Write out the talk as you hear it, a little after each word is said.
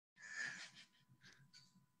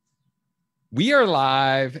We are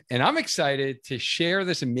live, and I'm excited to share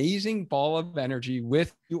this amazing ball of energy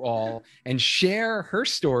with you all and share her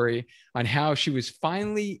story on how she was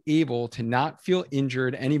finally able to not feel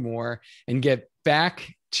injured anymore and get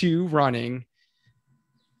back to running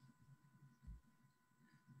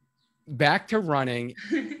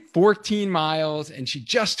 14 miles. And she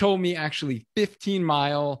just told me actually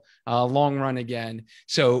 15-mile long run again.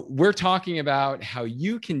 So we're talking about how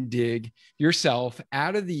you can dig yourself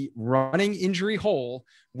out of the running injury hole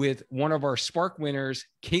with one of our Spark winners,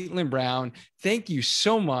 Kaytlin Brown. Thank you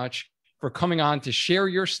so much for coming on to share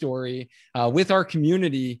your story with our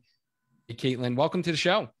community. Kaytlin, welcome to the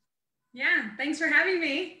show. Yeah, thanks for having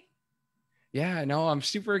me. Yeah, no, I'm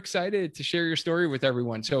super excited to share your story with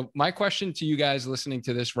everyone. So my question to you guys listening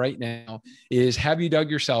to this right now is, have you dug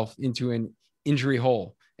yourself into an injury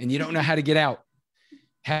hole and you don't know how to get out?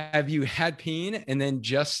 Have you had pain and then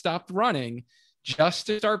just stopped running just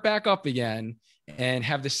to start back up again and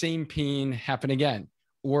have the same pain happen again?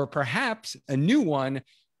 Or perhaps a new one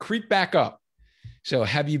creep back up. So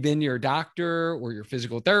have you been to your doctor or your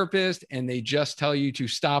physical therapist and they just tell you to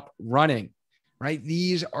stop running? Right?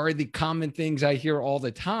 These are the common things I hear all the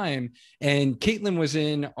time. And Kaytlin was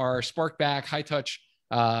in our Spark Back High Touch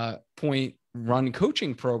Point Run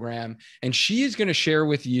coaching program. And she is going to share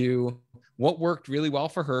with you what worked really well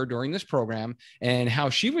for her during this program and how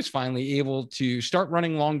she was finally able to start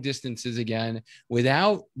running long distances again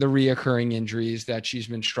without the reoccurring injuries that she's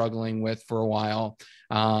been struggling with for a while.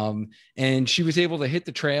 And she was able to hit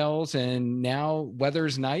the trails, and now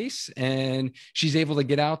weather's nice and she's able to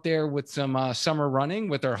get out there with some summer running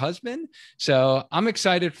with her husband. So I'm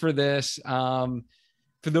excited for this. For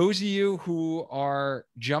those of you who are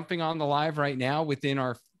jumping on the live right now within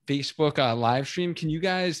our Facebook live stream, can you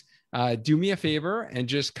guys do me a favor and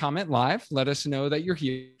just comment live? Let us know that you're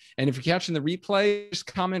here. And if you're catching the replay, just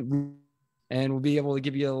comment and we'll be able to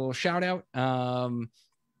give you a little shout out.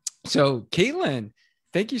 So Kaytlin,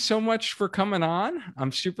 thank you so much for coming on.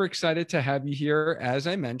 I'm super excited to have you here, as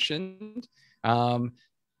I mentioned.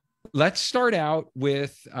 Let's start out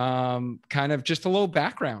with kind of just a little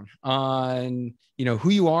background on,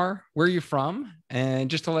 who you are, where you're from, and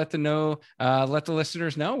just to let the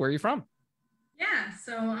listeners know where you're from. Yeah,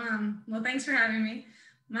 so, well, thanks for having me.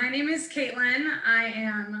 My name is Kaytlin. I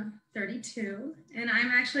am 32, and I'm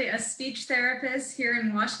actually a speech therapist here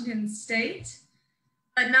in Washington State,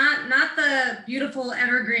 but not the beautiful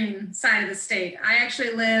evergreen side of the state. I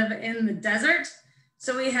actually live in the desert.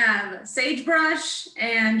 So we have sagebrush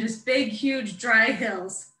and just big, huge, dry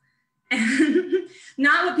hills. And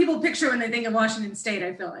not what people picture when they think of Washington State,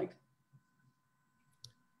 I feel like.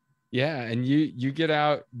 Yeah, and you get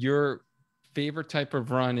out, your favorite type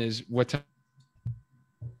of run is what type?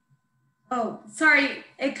 Oh, sorry.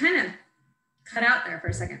 It kind of cut out there for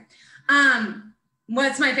a second.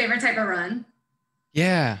 What's my favorite type of run?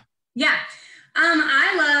 Yeah. Yeah.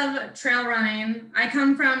 I love trail running. I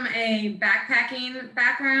come from a backpacking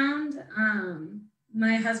background.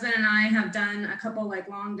 My husband and I have done a couple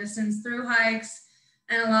long distance through hikes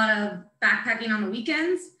and a lot of backpacking on the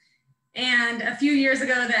weekends. And a few years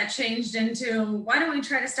ago that changed into, why don't we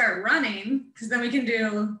try to start running? Because then we can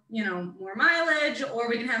do, more mileage, or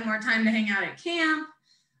we can have more time to hang out at camp.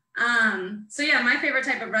 So yeah, my favorite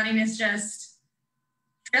type of running is just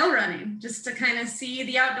trail running, just to kind of see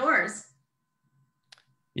the outdoors.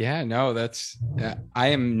 Yeah, no, I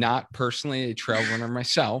am not personally a trail runner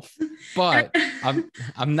myself, but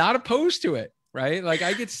I'm not opposed to it, right? Like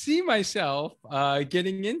I could see myself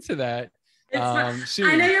getting into that. Soon.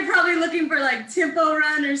 I know you're probably looking for tempo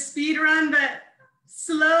run or speed run, but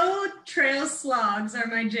slow trail slogs are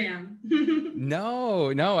my jam.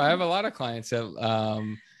 No, I have a lot of clients that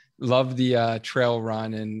love the trail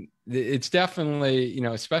run, and it's definitely,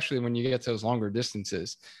 especially when you get to those longer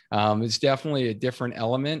distances, it's definitely a different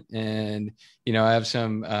element. And, I have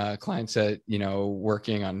some clients that,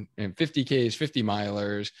 working on 50Ks, 50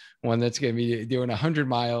 milers, one that's going to be doing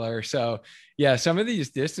 100-miler. So yeah, some of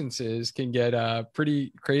these distances can get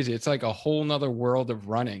pretty crazy. It's like a whole nother world of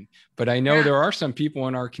running, but I know there are some people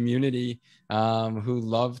in our community who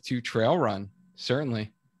love to trail run.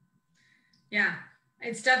 Certainly. Yeah,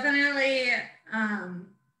 it's definitely,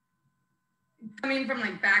 coming from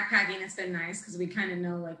backpacking, it's been nice because we kind of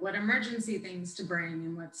know what emergency things to bring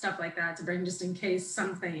and what stuff like that to bring just in case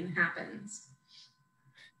something happens.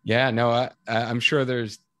 Yeah, no, I'm sure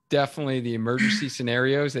there's definitely the emergency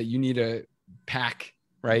scenarios that you need to pack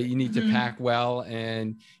right? You need to pack well,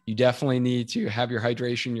 and you definitely need to have your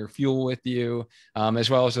hydration, your fuel with you, as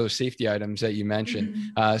well as those safety items that you mentioned.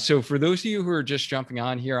 So for those of you who are just jumping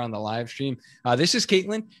on here on the live stream, this is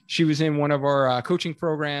Kaytlin. She was in one of our coaching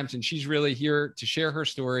programs, and she's really here to share her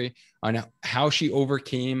story on how she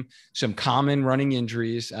overcame some common running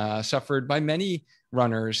injuries suffered by many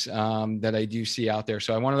runners that I do see out there.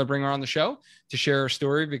 So I wanted to bring her on the show to share her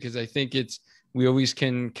story, because I think we always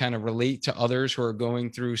can kind of relate to others who are going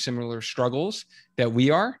through similar struggles that we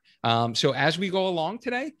are. So as we go along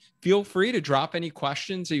today, feel free to drop any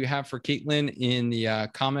questions that you have for Kaytlin in the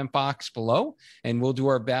comment box below, and we'll do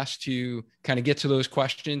our best to kind of get to those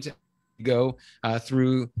questions as we go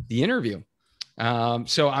through the interview.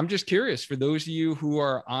 So I'm just curious, for those of you who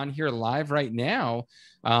are on here live right now,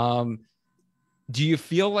 do you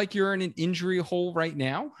feel like you're in an injury hole right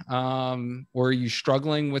now? Or are you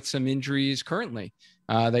struggling with some injuries currently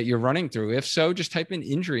that you're running through? If so, just type in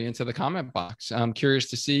injury into the comment box. I'm curious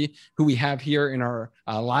to see who we have here in our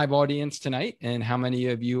live audience tonight, and how many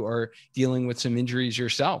of you are dealing with some injuries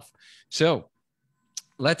yourself. So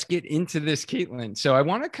let's get into this, Kaytlin. So I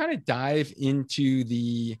want to kind of dive into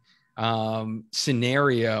the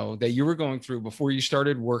scenario that you were going through before we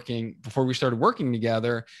started working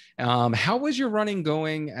together. How was your running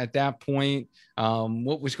going at that point?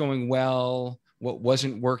 What was going well? What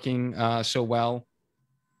wasn't working so well?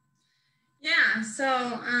 Yeah.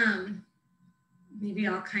 So, maybe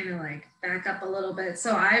I'll kind of like back up a little bit.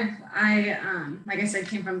 So I like I said,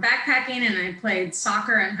 came from backpacking, and I played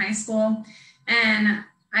soccer in high school, and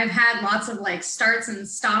I've had lots of like starts and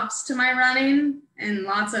stops to my running, and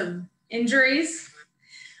lots of injuries.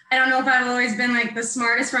 I don't know if I've always been like the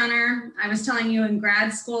smartest runner. I was telling you, in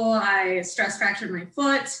grad school, I stress fractured my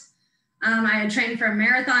foot. I had trained for a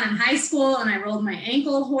marathon in high school, and I rolled my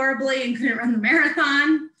ankle horribly and couldn't run the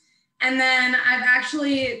marathon. And then I've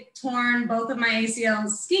actually torn both of my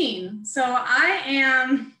ACLs skiing. So I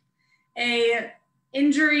am a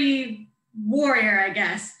injury warrior, I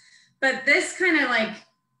guess. But this kind of like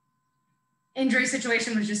injury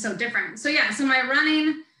situation was just so different. So yeah, so my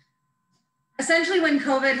running, essentially when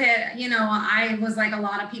COVID hit, you know, I was like a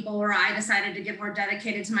lot of people where I decided to get more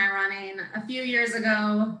dedicated to my running. A few years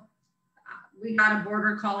ago, we got a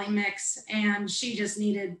border collie mix, and she just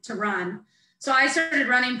needed to run. So I started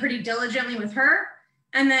running pretty diligently with her.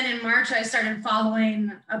 And then in March, I started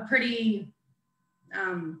following a pretty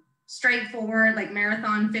straightforward like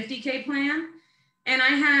marathon 50K plan. And I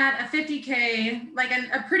had a 50K, like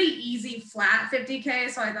a pretty easy flat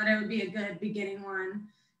 50K. So I thought it would be a good beginning one.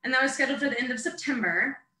 And that was scheduled for the end of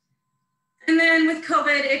September. And then with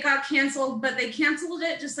COVID, it got canceled, but they canceled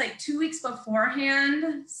it just like 2 weeks beforehand.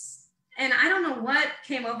 And I don't know what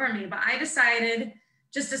came over me, but I decided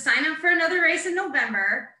just to sign up for another race in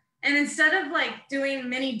November. And instead of like doing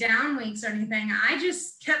many down weeks or anything, I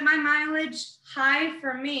just kept my mileage high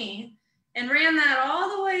for me and ran that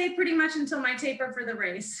all the way pretty much until my taper for the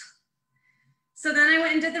race. So then I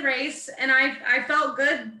went and did the race, and I felt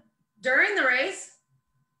good during the race.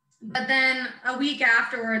 But then a week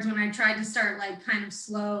afterwards, when I tried to start like kind of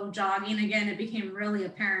slow jogging again, it became really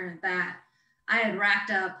apparent that I had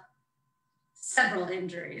racked up several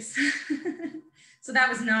injuries. So that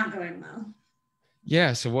was not going well.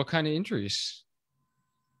 Yeah. So what kind of injuries?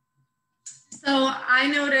 So I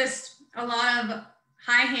noticed a lot of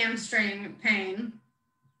high hamstring pain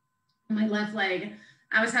on my left leg.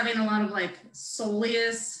 I was having a lot of like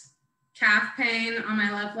soleus calf pain on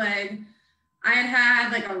my left leg. I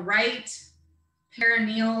had like a right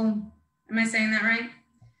perineal, am I saying that right?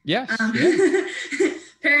 Yes. Yeah.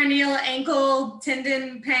 Perineal ankle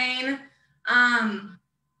tendon pain.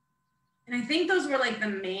 And I think those were like the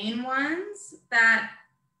main ones that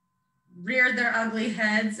reared their ugly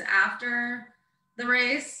heads after the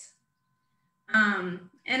race.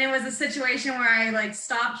 And it was a situation where I like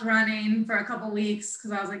stopped running for a couple weeks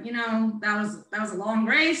because I was like, you know, that was a long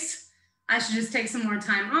race. I should just take some more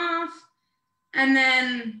time off. And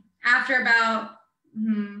then after about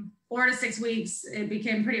 4 to 6 weeks, it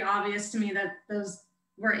became pretty obvious to me that those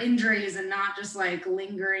were injuries and not just like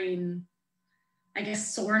lingering, I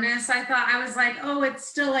guess, soreness. I was like, oh, it's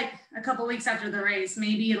still like a couple weeks after the race.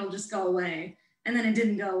 Maybe it'll just go away. And then it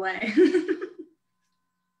didn't go away.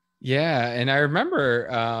 Yeah. And I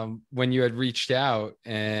remember when you had reached out,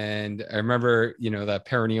 and I remember, you know, that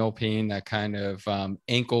perineal pain, that kind of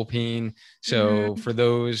ankle pain. So for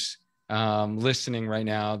those listening right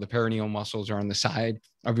now, the perineal muscles are on the side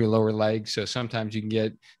of your lower leg. So sometimes you can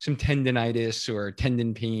get some tendinitis or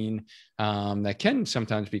tendon pain that can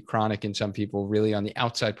sometimes be chronic in some people, really on the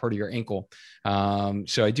outside part of your ankle.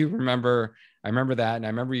 So I do remember I remember that. And I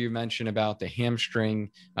remember you mentioned about the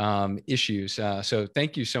hamstring issues. So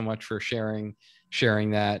thank you so much for sharing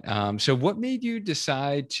that. So what made you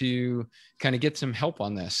decide to kind of get some help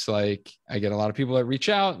on this? Like, I get a lot of people that reach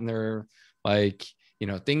out and they're like,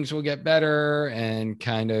 things will get better, and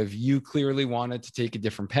kind of you clearly wanted to take a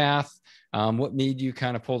different path. What made you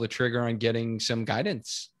kind of pull the trigger on getting some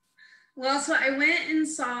guidance? Well, so I went and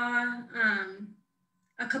saw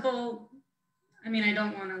a couple, I mean, I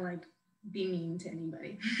don't want to like be mean to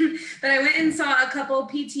anybody, but I went and saw a couple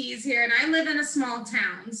PTs here, and I live in a small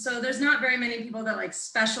town. So there's not very many people that like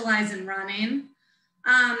specialize in running.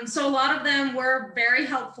 So a lot of them were very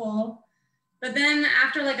helpful, but then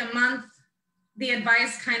after like a month, the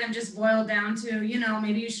advice kind of just boiled down to,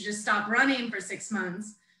 maybe you should just stop running for 6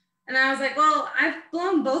 months. And I was like, well, I've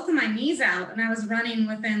blown both of my knees out, and I was running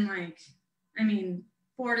within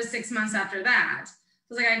 4 to 6 months after that. I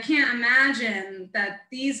was like, I can't imagine that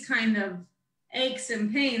these kind of aches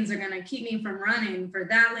and pains are going to keep me from running for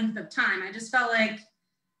that length of time. I just felt like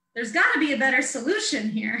there's got to be a better solution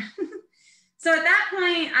here. So at that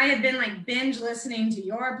point, I had been like binge listening to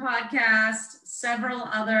your podcast, several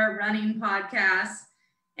other running podcasts,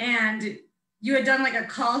 and you had done like a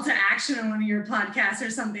call to action on one of your podcasts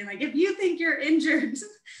or something, like, if you think you're injured.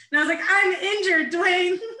 And I was like, I'm injured,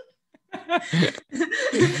 Dwayne.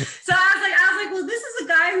 So I was like, well, this is a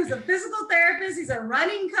guy who's a physical therapist. He's a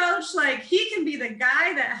running coach. Like, he can be the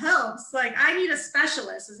guy that helps. Like, I need a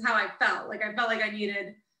specialist is how I felt. Like, I felt like I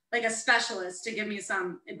needed like a specialist to give me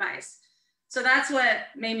some advice. So that's what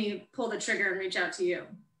made me pull the trigger and reach out to you.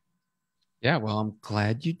 Yeah, well, I'm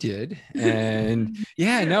glad you did. And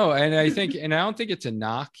yeah, no, and I don't think it's a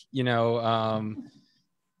knock,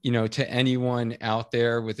 to anyone out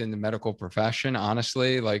there within the medical profession,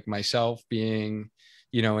 honestly, like myself being,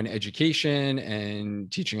 in education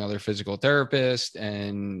and teaching other physical therapists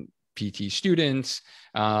and PT students,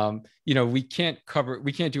 we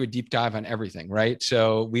can't do a deep dive on everything, right?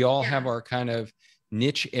 So we all have our kind of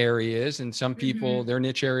niche areas, and some people, their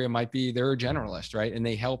niche area might be they're a generalist, right? And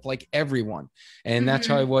they help like everyone. And that's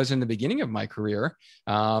how I was in the beginning of my career.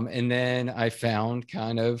 And then I found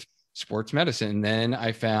kind of sports medicine. Then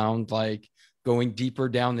I found like going deeper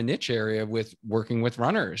down the niche area with working with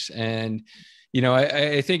runners. And,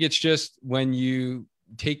 I think it's just when you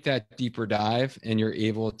take that deeper dive and you're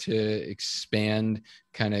able to expand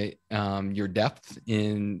kind of your depth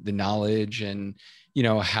in the knowledge and,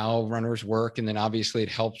 how runners work. And then obviously it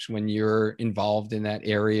helps when you're involved in that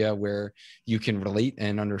area where you can relate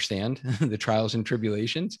and understand the trials and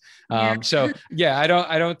tribulations. So yeah,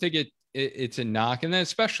 I don't think it's a knock. And then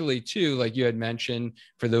especially too, like you had mentioned,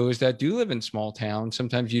 for those that do live in small towns,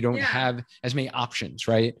 sometimes you don't have as many options,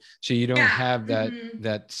 right? So you don't have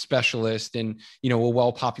that specialist in, a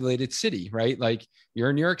well-populated city, right? Like you're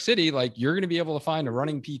in New York City, like you're going to be able to find a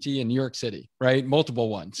running PT in New York City, right? Multiple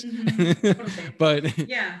ones. But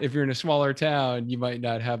if you're in a smaller town, you might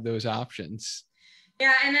not have those options.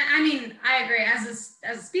 Yeah. And I mean, I agree. As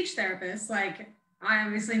a speech therapist, like, I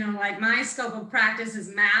obviously know like my scope of practice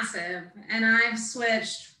is massive, and I've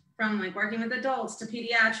switched from like working with adults to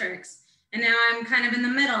pediatrics, and now I'm kind of in the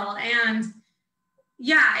middle. And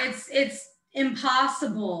yeah, it's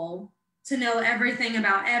impossible to know everything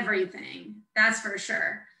about everything. That's for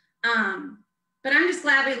sure. But I'm just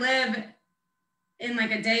glad we live in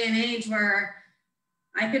like a day and age where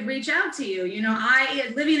I could reach out to you.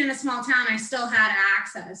 Living in a small town, I still had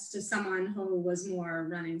access to someone who was more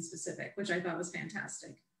running specific, which I thought was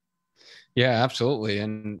fantastic. Yeah, absolutely.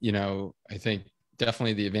 And, I think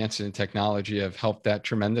definitely the advances in technology have helped that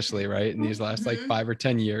tremendously, right? In these last like 5 or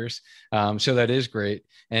 10 years. So that is great.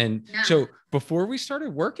 And so before we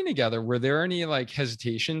started working together, were there any like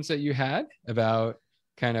hesitations that you had about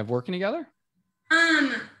kind of working together?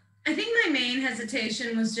 I think my main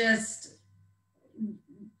hesitation was just,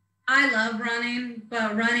 I love running,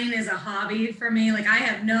 but running is a hobby for me. Like, I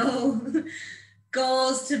have no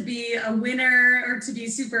goals to be a winner or to be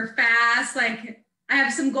super fast. Like, I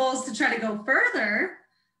have some goals to try to go further,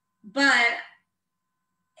 but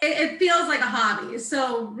it feels like a hobby.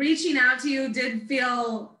 So reaching out to you did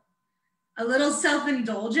feel a little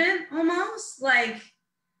self-indulgent almost, like,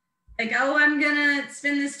 oh, I'm gonna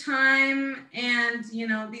spend this time and,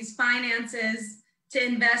 these finances to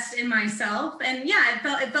invest in myself. And yeah,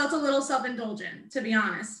 it felt a little self-indulgent, to be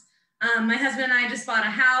honest. My husband and I just bought a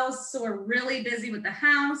house, so we're really busy with the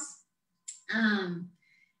house.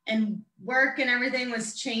 And work and everything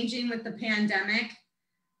was changing with the pandemic.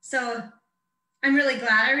 So I'm really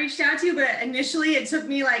glad I reached out to you, but initially it took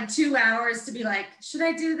me like 2 hours to be like, should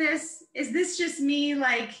I do this? Is this just me?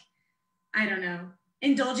 Like, I don't know.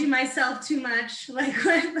 indulging myself too much. Like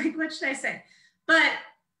what should I say? But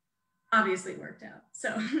obviously it worked out.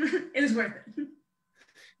 So it was worth it.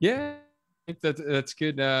 Yeah, I think that's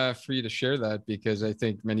good for you to share that, because I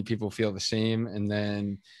think many people feel the same. And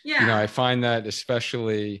then, I find that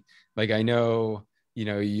especially, like, I know,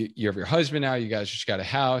 you have your husband now, you guys just got a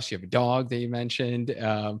house, you have a dog that you mentioned,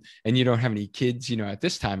 and you don't have any kids, at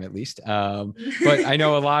this time, at least. But I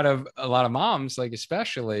know a lot of moms, like,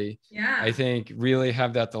 especially, I think really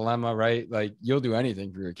have that dilemma, right? Like, you'll do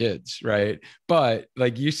anything for your kids, right? But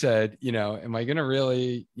like you said, am I going to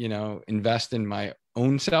really, invest in my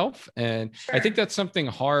own self? And Sure. I think that's something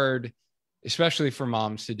hard, especially for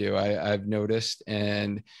moms, to do. I've noticed.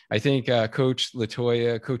 And I think Coach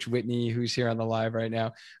Latoya, Coach Whitney, who's here on the live right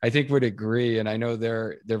now, I think would agree. And I know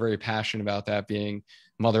they're very passionate about that, being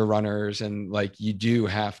mother runners. And like, you do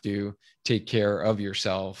have to take care of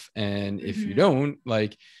yourself. And if you don't,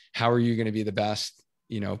 like, how are you going to be the best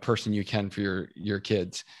person you can for your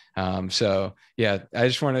kids? So yeah, I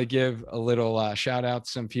just want to give a little shout out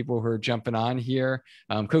to some people who are jumping on here.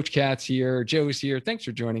 Coach Kat's here, Joe's here. Thanks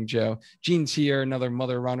for joining, Joe. Jean's here, another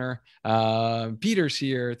mother runner. Peter's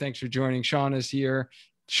here. Thanks for joining. Shauna's here.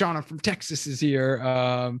 Shauna from Texas is here.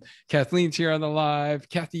 Kathleen's here on the live.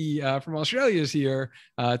 Kathy from Australia is here.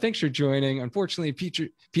 Thanks for joining. Unfortunately,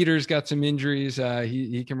 Peter's got some injuries.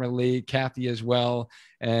 He can relate. Kathy as well,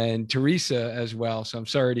 and Teresa as well. So I'm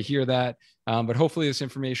sorry to hear that. But hopefully this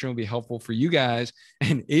information will be helpful for you guys.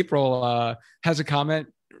 And April has a comment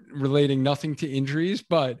relating nothing to injuries,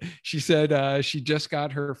 but she said she just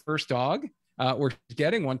got her first dog, or she's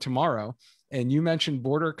getting one tomorrow. And you mentioned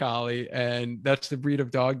Border Collie, and that's the breed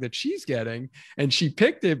of dog that she's getting. And she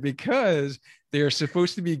picked it because they're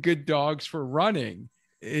supposed to be good dogs for running.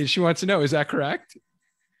 She wants to know, is that correct?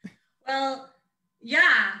 Well,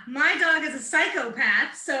 yeah, my dog is a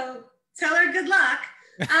psychopath, so tell her good luck.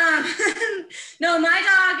 No, my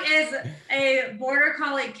dog is a Border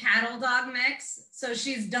Collie cattle dog mix, so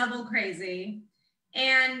she's double crazy.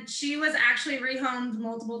 And she was actually rehomed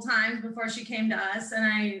multiple times before she came to us. And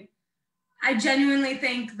I genuinely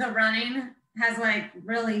think the running has like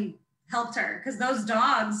really helped her, because those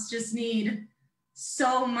dogs just need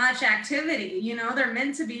so much activity. They're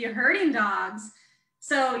meant to be herding dogs.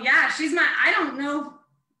 So yeah, I don't know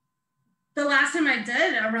the last time I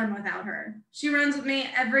did a run without her. She runs with me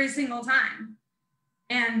every single time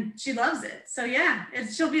and she loves it. So yeah,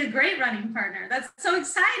 she'll be a great running partner. That's so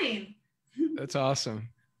exciting. That's awesome.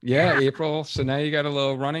 Yeah, April. So now you got a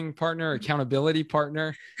little running partner, accountability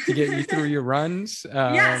partner to get you through your runs.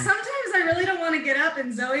 Yeah, sometimes I really don't want to get up,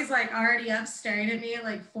 and Zoe's like already up staring at me at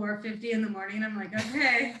like 4:50 in the morning. I'm like,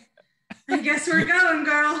 okay, I guess we're going,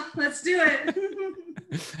 girl. Let's do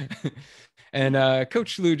it. And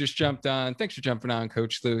Coach Lou just jumped on. Thanks for jumping on,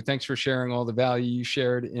 Coach Lou. Thanks for sharing all the value you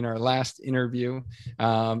shared in our last interview.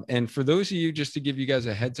 And for those of you, just to give you guys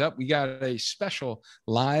a heads up, we got a special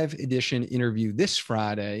live edition interview this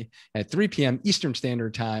Friday at 3 p.m. Eastern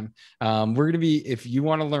Standard Time. We're going to be, if you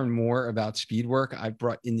want to learn more about speed work, I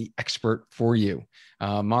brought in the expert for you,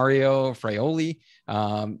 Mario Fraioli.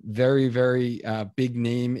 Very, very big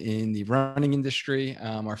name in the running industry.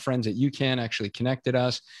 Our friends at UCAN actually connected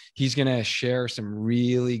us. He's going to share some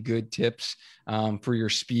really good tips for your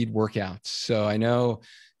speed workouts. So I know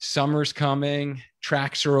summer's coming,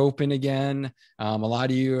 tracks are open again. A lot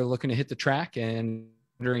of you are looking to hit the track and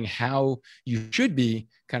wondering how you should be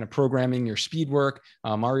kind of programming your speed work.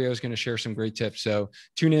 Mario is going to share some great tips. So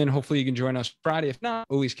tune in. Hopefully you can join us Friday. If not,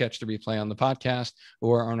 always catch the replay on the podcast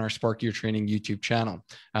or on our Spark Your Training YouTube channel.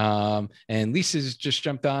 And Lisa's just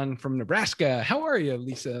jumped on from Nebraska. How are you,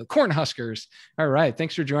 Lisa? Cornhuskers. All right.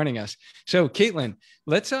 Thanks for joining us. So Kaytlin,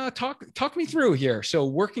 let's talk me through here. So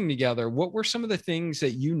working together, what were some of the things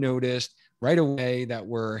that you noticed right away that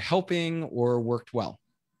were helping or worked well?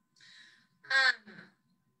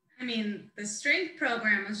 I mean, the strength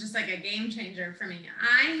program was just like a game changer for me.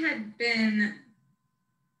 I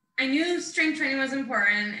knew strength training was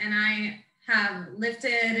important, and I have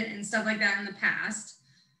lifted and stuff like that in the past.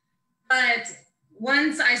 But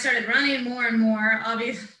once I started running more and more,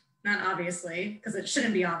 not obviously, because it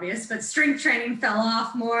shouldn't be obvious, but strength training fell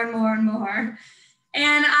off more and more and more.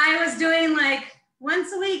 And I was doing like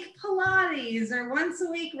once a week Pilates or once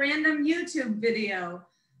a week random YouTube video.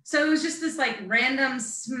 So it was just this like random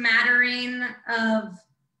smattering of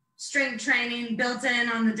strength training built in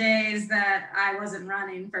on the days that I wasn't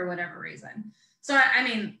running for whatever reason. So, I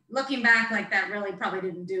mean, looking back, like that really probably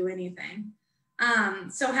didn't do anything.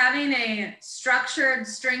 So having a structured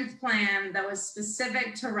strength plan that was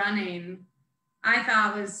specific to running, I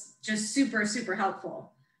thought was just super, super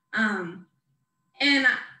helpful. And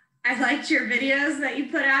I liked your videos that you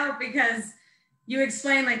put out because you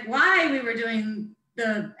explained like why we were doing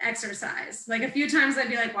the exercise. Like a few times I'd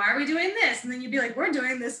be like, why are we doing this? And then you'd be like, we're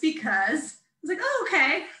doing this because. I was like, oh,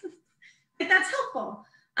 okay. Like, that's helpful.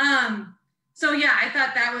 So yeah, I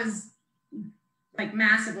thought that was like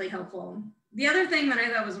massively helpful. The other thing that I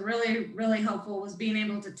thought was really, really helpful was being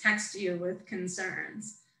able to text you with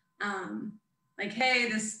concerns. Like, hey,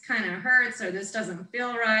 this kind of hurts, or this doesn't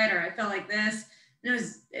feel right, or I felt like this. And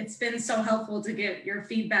it's been so helpful to get your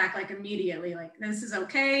feedback like immediately, like, this is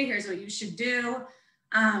okay, here's what you should do.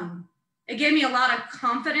 It gave me a lot of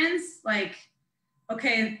confidence, like,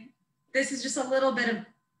 okay, this is just a little bit of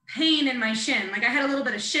pain in my shin. Like I had a little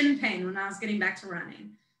bit of shin pain when I was getting back to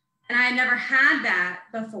running. And I had never had that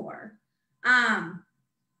before. And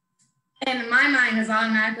my mind is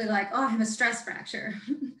automatically like, oh, I have a stress fracture.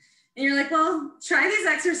 And you're like, well, try these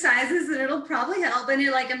exercises and it'll probably help. And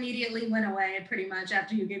it like immediately went away pretty much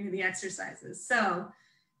after you gave me the exercises. So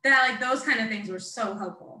that like those kind of things were so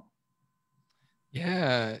helpful.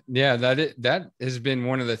 Yeah. Yeah. That has been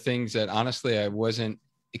one of the things that honestly, I wasn't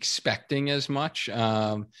expecting as much,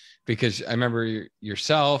 because I remember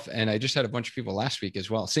yourself, and I just had a bunch of people last week as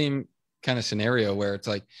well. Same kind of scenario where it's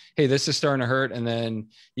like, hey, this is starting to hurt. And then,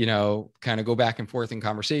 kind of go back and forth in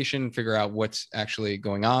conversation, figure out what's actually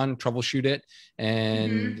going on, troubleshoot it.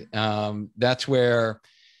 And that's where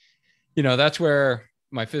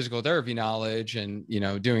my physical therapy knowledge and,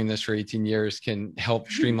 doing this for 18 years can help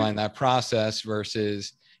streamline that process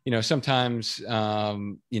versus, sometimes, with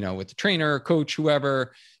the trainer, coach,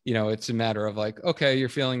 whoever, it's a matter of like, okay, you're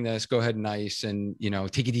feeling this, go ahead and ice and,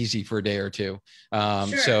 take it easy for a day or two.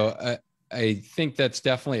 Sure. So I think that's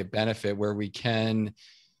definitely a benefit where we can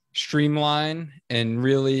streamline and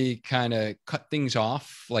really kind of cut things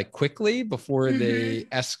off like quickly before they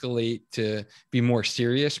escalate to be more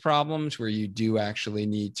serious problems where you do actually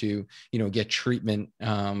need to, get treatment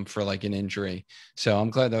for like an injury. So I'm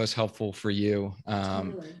glad that was helpful for you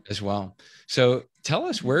Totally. as well. So tell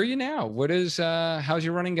us, where are you now? How's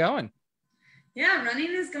your running going? Yeah,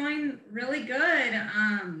 running is going really good.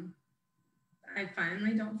 I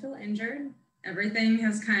finally don't feel injured. Everything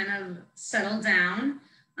has kind of settled down.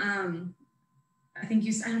 I don't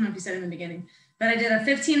know if you said in the beginning, but I did a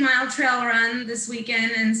 15-mile trail run this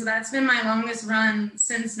weekend. And so that's been my longest run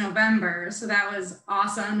since November. So that was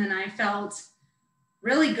awesome. And I felt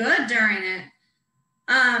really good during it.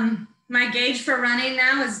 My gauge for running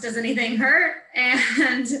now is, does anything hurt?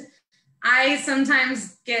 And I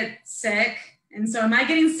sometimes get sick. And so am I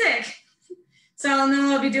getting sick? So I'll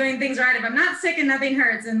know I'll be doing things right if I'm not sick and nothing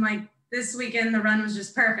hurts. And like this weekend, the run was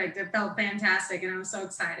just perfect. It felt fantastic and I was so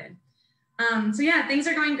excited. So yeah, things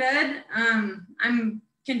are going good. I'm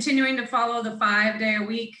continuing to follow the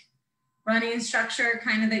 5-day-a-week running structure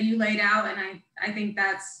kind of that you laid out. And I think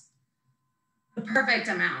that's the perfect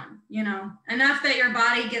amount, enough that your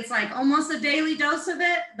body gets like almost a daily dose of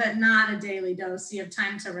it, but not a daily dose. So you have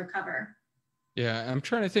time to recover. Yeah. I'm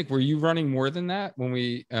trying to think, were you running more than that when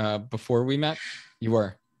before we met? You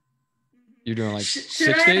were. You're doing like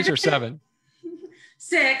 6 days or 7?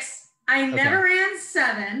 6. I never ran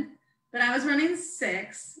 7, but I was running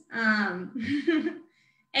 6. And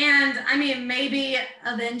I mean, maybe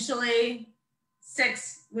eventually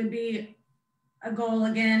 6 would be a goal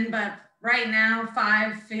again, but right now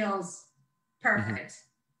 5 feels perfect.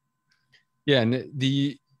 Yeah. And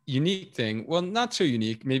the unique thing, well, not so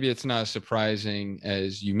unique, maybe it's not as surprising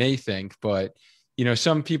as you may think, but,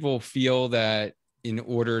 some people feel that in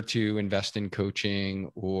order to invest in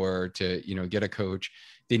coaching or to, get a coach,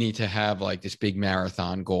 they need to have like this big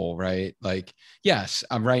marathon goal, right? Like, yes,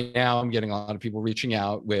 I'm getting a lot of people reaching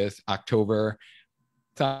out with October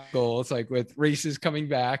goals, like with races coming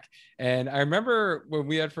back. And I remember when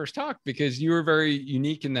we had first talked, because you were very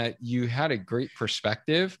unique in that you had a great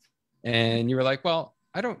perspective and you were like, well,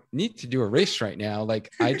 I don't need to do a race right now.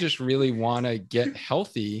 Like, I just really want to get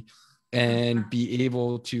healthy and be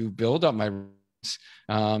able to build up my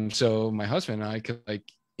so my husband and I could like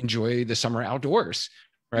enjoy the summer outdoors,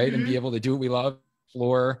 right? And be able to do what we love,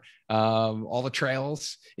 explore all the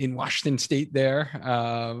trails in Washington State there.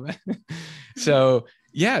 So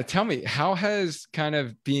yeah, tell me, how has kind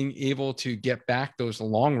of being able to get back those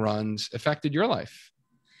long runs affected your life?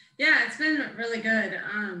 Yeah, it's been really good.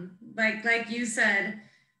 Like you said,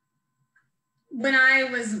 when I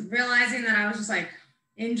was realizing that I was just like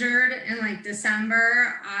injured in like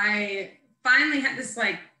December, I finally had this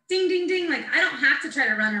like ding, ding, ding. Like, I don't have to try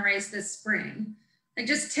to run a race this spring. Like,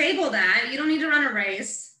 just table that. You don't need to run a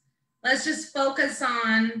race. Let's just focus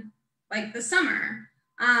on like the summer.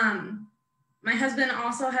 my husband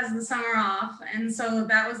also has the summer off. And so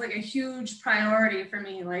that was like a huge priority for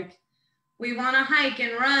me. Like, we want to hike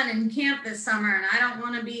and run and camp this summer, and I don't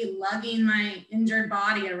want to be lugging my injured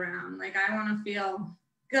body around. Like, I want to feel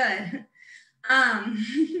good.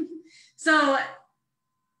 So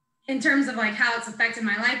in terms of like how it's affected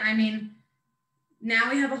my life, I mean, now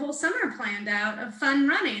we have a whole summer planned out of fun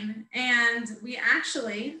running. And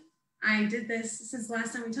I did this since the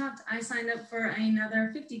last time we talked. I signed up for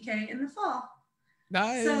another 50K in the fall.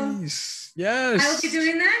 Nice. So yes. I will be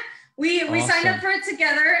doing that. We signed up for it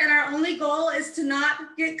together, and our only goal is to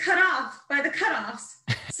not get cut off by the cutoffs.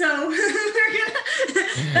 So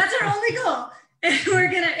that's our only goal.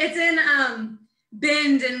 It's in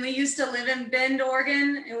Bend, and we used to live in Bend,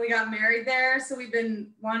 Oregon, and we got married there. So we've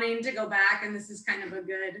been wanting to go back, and this is kind of a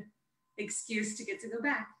good excuse to get to go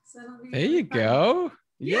back. So it'll be there you fun. Go.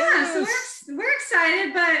 Yeah, yes. So we're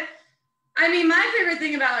excited, but I mean, my favorite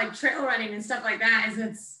thing about like trail running and stuff like that is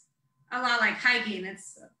it's a lot like hiking.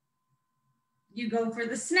 It's you go for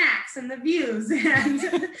the snacks and the views, and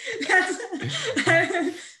but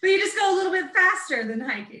you just go a little bit faster than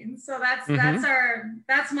hiking. So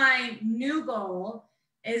that's my new goal,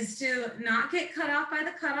 is to not get cut off by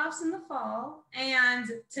the cutoffs in the fall, and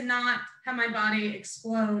to not have my body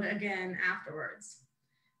explode again afterwards.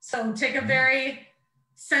 So take a very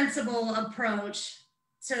sensible approach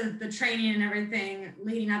to the training and everything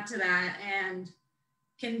leading up to that, and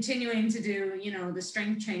continuing to do, the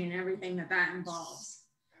strength training and everything that involves.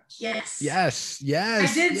 Yes. I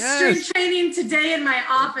did strength training today in my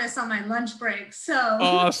office on my lunch break. So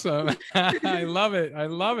awesome. I love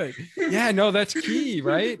it. Yeah, no, that's key,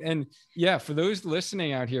 right? And yeah, for those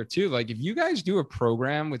listening out here too, like if you guys do a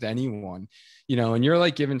program with anyone, and you're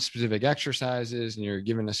like given specific exercises and you're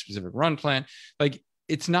given a specific run plan, like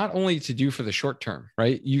it's not only to do for the short term,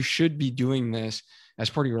 right? You should be doing this as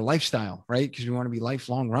part of your lifestyle, right? Because we want to be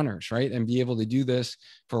lifelong runners, right? And be able to do this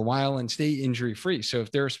for a while and stay injury free. So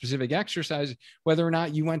if there are specific exercises, whether or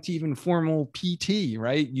not you went to even formal PT,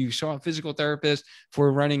 right? You saw a physical therapist for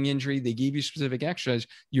a running injury, they gave you specific exercise,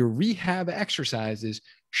 your rehab exercises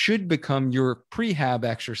should become your prehab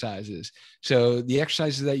exercises. So the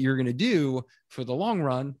exercises that you're going to do for the long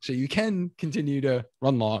run, so you can continue to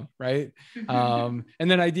run long, right? And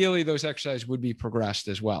then ideally those exercises would be progressed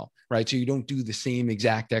as well, right? So you don't do the same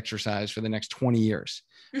exact exercise for the next 20 years.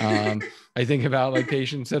 I think about like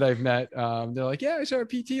patients that I've met, they're like, yeah, I saw a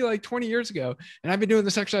PT like 20 years ago, and I've been doing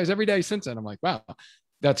this exercise every day since then. I'm like, wow,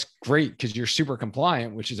 that's great, because you're super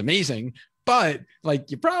compliant, which is amazing. But like,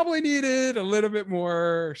 you probably needed a little bit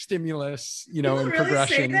more stimulus, and really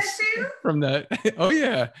progressions from that. Oh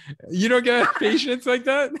yeah. You don't get patients like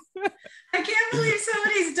that? I can't believe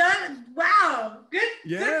somebody's done. Wow. Good.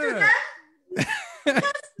 Yeah. Good for them.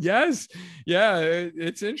 Yes. Yeah.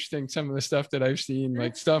 It's interesting. Some of the stuff that I've seen,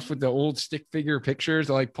 like stuff with the old stick figure pictures,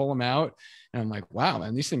 I like pull them out. And I'm like, wow,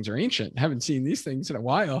 man, these things are ancient. I haven't seen these things in a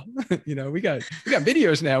while. We got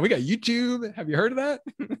videos now. We got YouTube. Have you heard of that?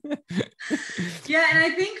 Yeah. And I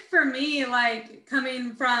think for me, like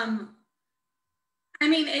coming from,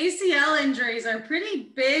 ACL injuries are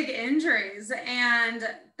pretty big injuries, and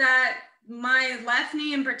that my left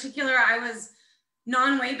knee in particular, I was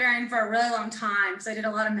non-weight bearing for a really long time because I did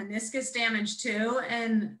a lot of meniscus damage too.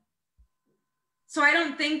 And so I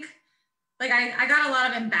don't think, like I got a lot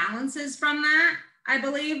of imbalances from that, I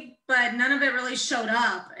believe, but none of it really showed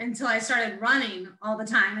up until I started running all the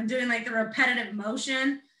time and doing like the repetitive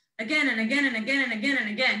motion again and again and again and again and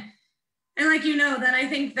again. And like, then I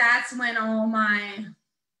think that's when all my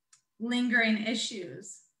lingering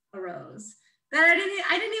issues arose that I didn't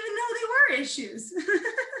even know they were issues.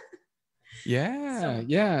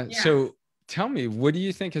 Yeah. So tell me, what do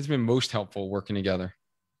you think has been most helpful working together?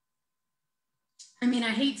 I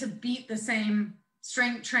hate to beat the same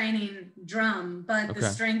strength training drum, but okay.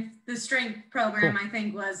 the strength program, cool. I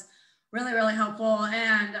think was really, really helpful.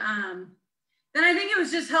 And then I think it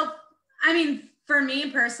was just help. For me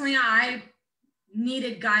personally, I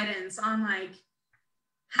needed guidance on like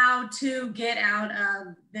how to get out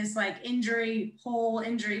of this like whole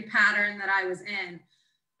injury pattern that I was in,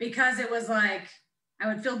 because it was like, I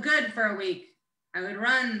would feel good for a week. I would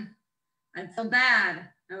run. I'd feel bad.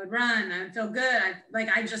 I would run. I would feel good.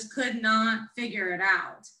 I just could not figure it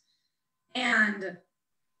out. And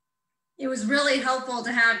it was really helpful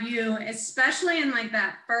to have you, especially in like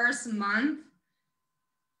that first month,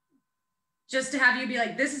 just to have you be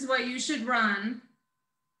like, this is what you should run.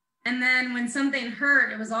 And then when something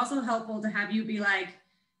hurt, it was also helpful to have you be like,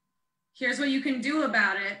 here's what you can do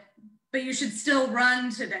about it, but you should still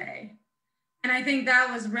run today. And I think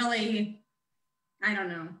that was really,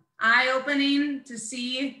 eye-opening to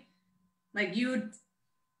see like you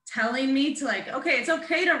telling me to like, okay, it's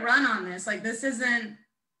okay to run on this. Like, this isn't,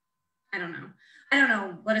 I don't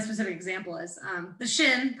know what a specific example is. The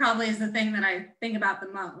shin probably is the thing that I think about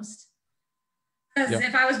the most. Because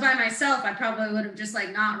if I was by myself, I probably would have just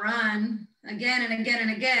like not run again and again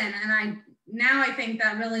and again. And now I think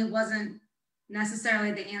that really wasn't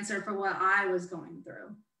necessarily the answer for what I was going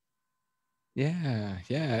through. Yeah.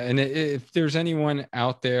 And if there's anyone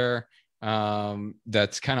out there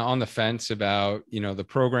that's kind of on the fence about, the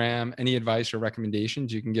program, any advice or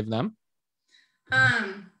recommendations you can give them?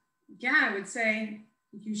 Yeah, I would say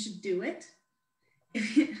you should do it.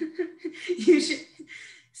 You should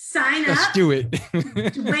sign up. Let's do it.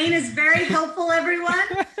 Dwayne is very helpful, everyone.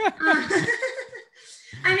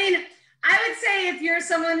 I mean, I would say if you're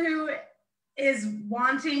someone who is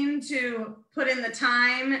wanting to put in the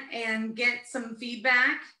time and get some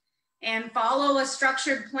feedback and follow a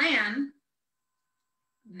structured plan,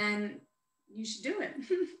 then you should do it.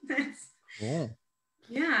 That's cool.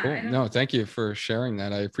 Yeah. Cool. No, thank you for sharing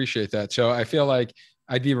that. I appreciate that. So I feel like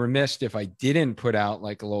I'd be remiss if I didn't put out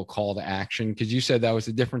like a little call to action, because you said that was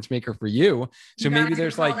the difference maker for you. So maybe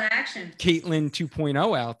there's like Kaytlin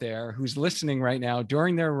 2.0 out there who's listening right now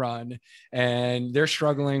during their run, and they're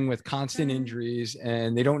struggling with constant injuries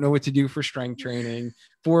and they don't know what to do for strength training,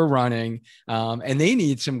 for running, and they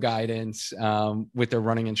need some guidance with their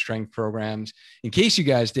running and strength programs. In case you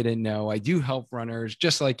guys didn't know, I do help runners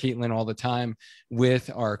just like Kaytlin all the time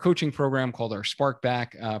with our coaching program called our Spark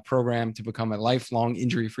Back program to become a lifelong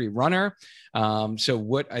injury-free runner. So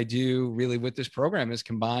what I do really with this program is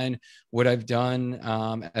combine what I've done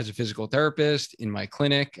as a physical therapist in my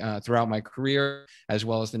clinic throughout my career, as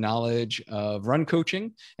well as the knowledge of run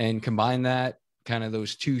coaching, and combine that kind of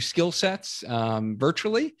those two skill sets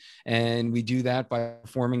virtually. And we do that by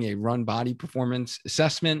performing a run body performance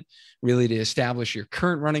assessment, really to establish your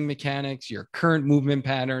current running mechanics, your current movement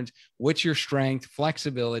patterns, what's your strength,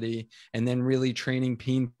 flexibility, and then really training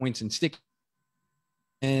pain points and stick.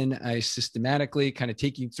 And I systematically kind of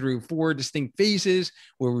take you through 4 distinct phases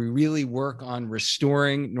where we really work on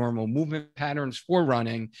restoring normal movement patterns for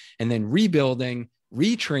running, and then rebuilding,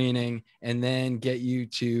 retraining, and then get you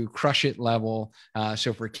to crush it level.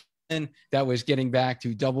 So for Kaytlin, that was getting back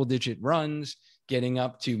to double-digit runs, getting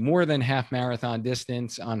up to more than half marathon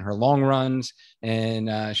distance on her long runs.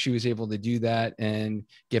 And she was able to do that and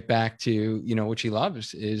get back to, what she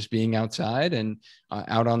loves, is being outside and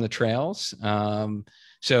out on the trails.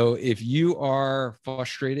 So if you are a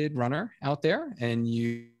frustrated runner out there and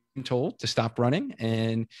you've been told to stop running,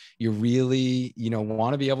 and you really,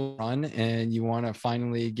 want to be able to run, and you want to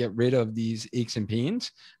finally get rid of these aches and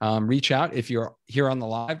pains, reach out. If you're here on the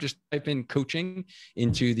live, just type in coaching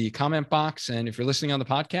into the comment box. And if you're listening on the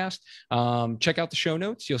podcast, check out the show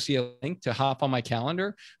notes. You'll see a link to hop on my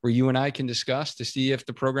calendar where you and I can discuss to see if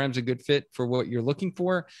the program's a good fit for what you're looking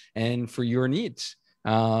for and for your needs.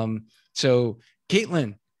 So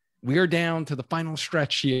Kaytlin, we are down to the final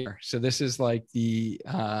stretch here. So this is like the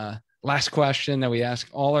last question that we ask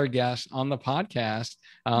all our guests on the podcast.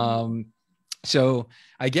 So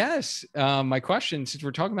I guess my question, since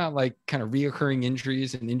we're talking about like kind of reoccurring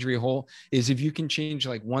injuries and injury hole, is if you can change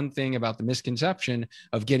like one thing about the misconception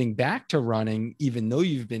of getting back to running, even though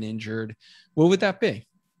you've been injured, what would that be?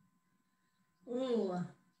 Ooh,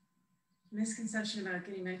 misconception about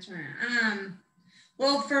getting back to running.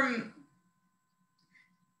 Well,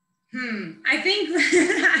 I think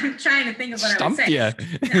I'm trying to think of what I would say. I'm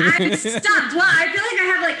stumped. Well, I feel like I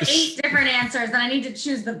have like 8 different answers and I need to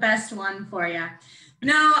choose the best one for you.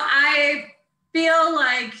 No, I feel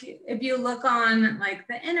like if you look on like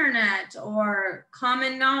the internet, or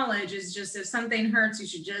common knowledge is just, if something hurts, you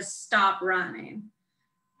should just stop running.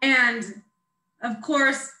 And of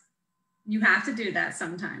course, you have to do that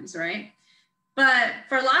sometimes, right? But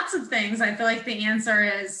for lots of things, I feel like the answer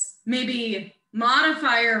is maybe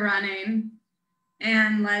modify your running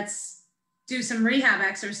and let's do some rehab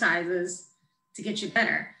exercises to get you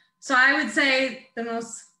better. So I would say the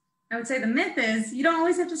myth is you don't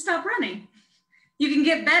always have to stop running. You can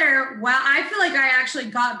get better. I feel like I actually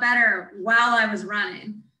got better while I was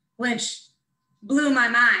running, which blew my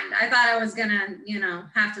mind. I thought I was gonna,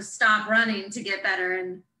 have to stop running to get better.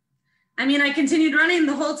 And I mean, I continued running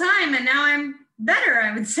the whole time and now I'm better,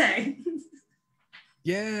 I would say.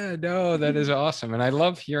 Yeah, no, that is awesome. And I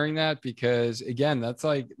love hearing that, because again, that's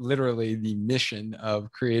like literally the mission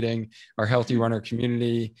of creating our Healthy Runner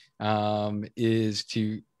community, is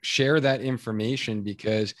to share that information,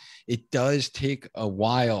 because it does take a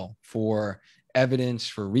while for evidence,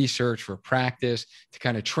 for research, for practice to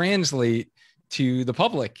kind of translate to the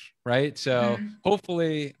public, right? So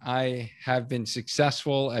hopefully I have been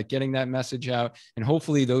successful at getting that message out. And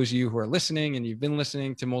hopefully those of you who are listening and you've been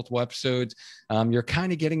listening to multiple episodes, you're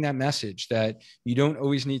kind of getting that message that you don't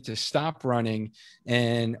always need to stop running.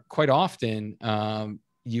 And quite often,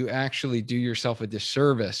 you actually do yourself a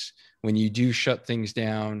disservice when you do shut things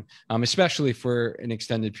down, especially for an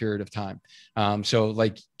extended period of time. So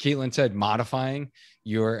like Kaytlin said, modifying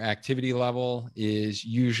your activity level is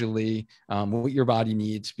usually what your body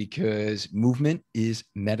needs, because movement is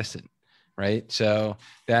medicine, right? So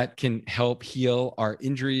that can help heal our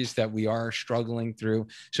injuries that we are struggling through.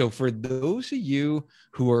 So for those of you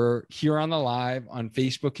who are here on the live on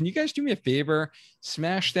Facebook, can you guys do me a favor?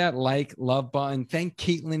 Smash that like, love button. Thank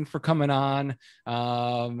Kaytlin for coming on,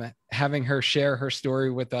 having her share her story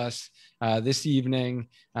with us this evening.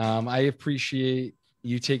 I appreciate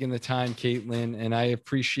you taking the time, Kaytlin, and I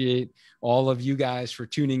appreciate all of you guys for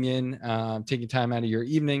tuning in, taking time out of your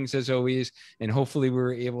evenings as always. And hopefully we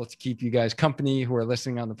were able to keep you guys company who are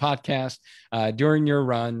listening on the podcast during your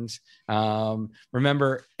runs.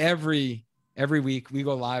 Remember, every week we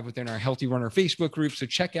go live within our Healthy Runner Facebook group. So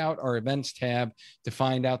check out our events tab to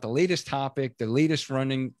find out the latest topic, the latest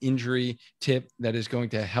running injury tip that is going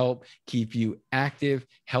to help keep you active,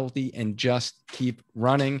 healthy, and just keep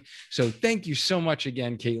running. So thank you so much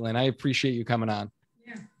again, Kaytlin. I appreciate you coming on.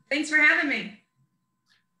 Yeah. Thanks for having me.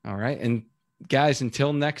 All right. And guys,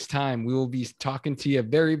 until next time, we will be talking to you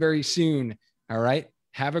very, very soon. All right.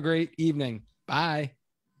 Have a great evening. Bye.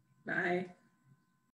 Bye.